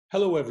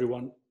Hello,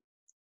 everyone.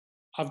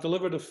 I've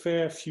delivered a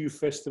fair few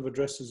festive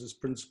addresses as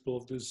principal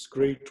of this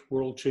great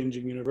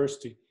world-changing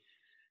university,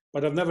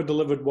 but I've never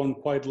delivered one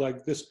quite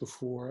like this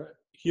before,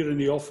 here in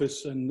the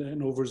office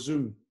and over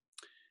Zoom.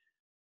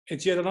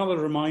 It's yet another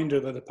reminder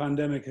that the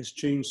pandemic has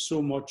changed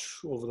so much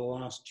over the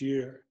last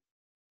year.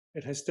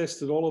 It has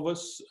tested all of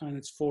us, and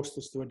it's forced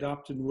us to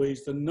adapt in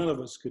ways that none of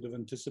us could have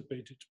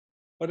anticipated.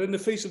 But in the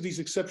face of these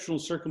exceptional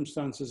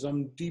circumstances,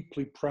 I'm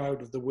deeply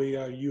proud of the way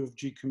our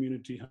UofG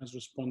community has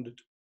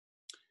responded.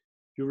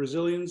 Your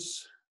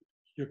resilience,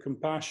 your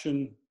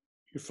compassion,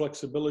 your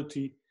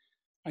flexibility,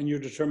 and your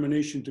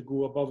determination to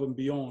go above and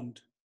beyond.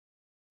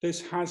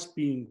 This has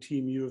been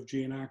Team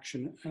UofG in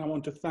action, and I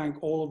want to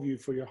thank all of you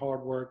for your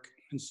hard work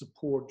and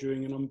support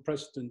during an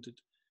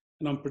unprecedented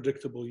and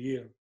unpredictable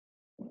year.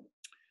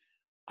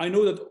 I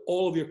know that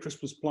all of your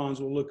Christmas plans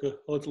will look a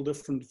little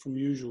different from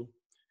usual,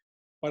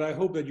 but I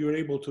hope that you're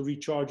able to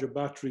recharge your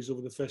batteries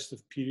over the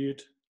festive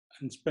period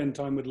and spend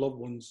time with loved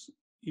ones,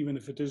 even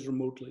if it is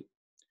remotely.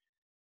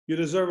 You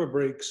deserve a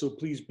break, so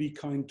please be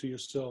kind to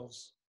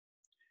yourselves.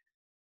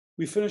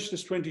 We finished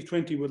this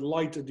 2020 with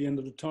light at the end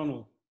of the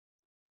tunnel.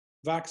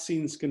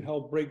 Vaccines can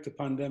help break the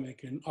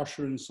pandemic and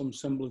usher in some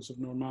semblance of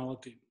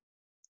normality.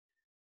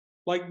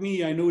 Like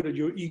me, I know that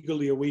you're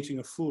eagerly awaiting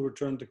a full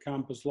return to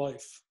campus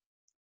life,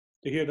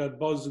 to hear that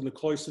buzz in the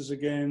cloisters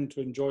again, to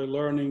enjoy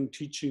learning,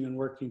 teaching, and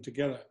working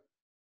together,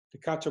 to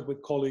catch up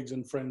with colleagues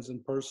and friends in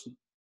person.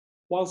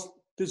 Whilst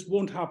this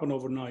won't happen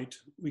overnight,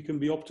 we can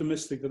be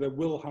optimistic that it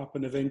will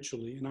happen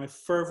eventually, and I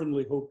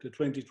fervently hope that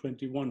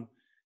 2021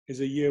 is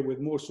a year with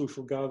more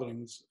social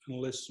gatherings and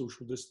less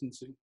social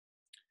distancing.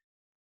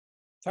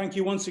 Thank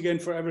you once again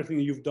for everything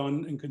you've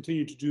done and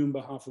continue to do on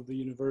behalf of the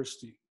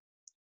university.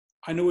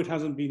 I know it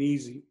hasn't been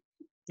easy.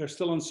 There's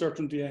still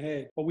uncertainty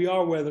ahead, but we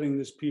are weathering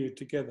this period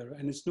together,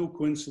 and it's no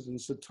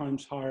coincidence that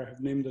Times Higher have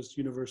named us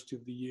University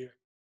of the Year.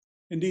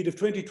 Indeed, if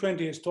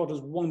 2020 has taught us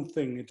one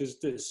thing, it is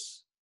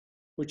this: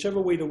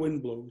 whichever way the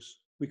wind blows,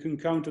 we can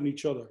count on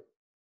each other,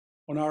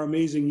 on our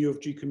amazing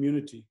UofG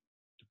community,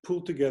 to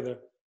pull together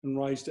and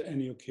rise to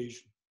any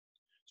occasion.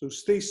 So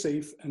stay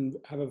safe and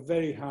have a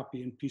very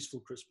happy and peaceful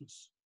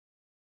Christmas.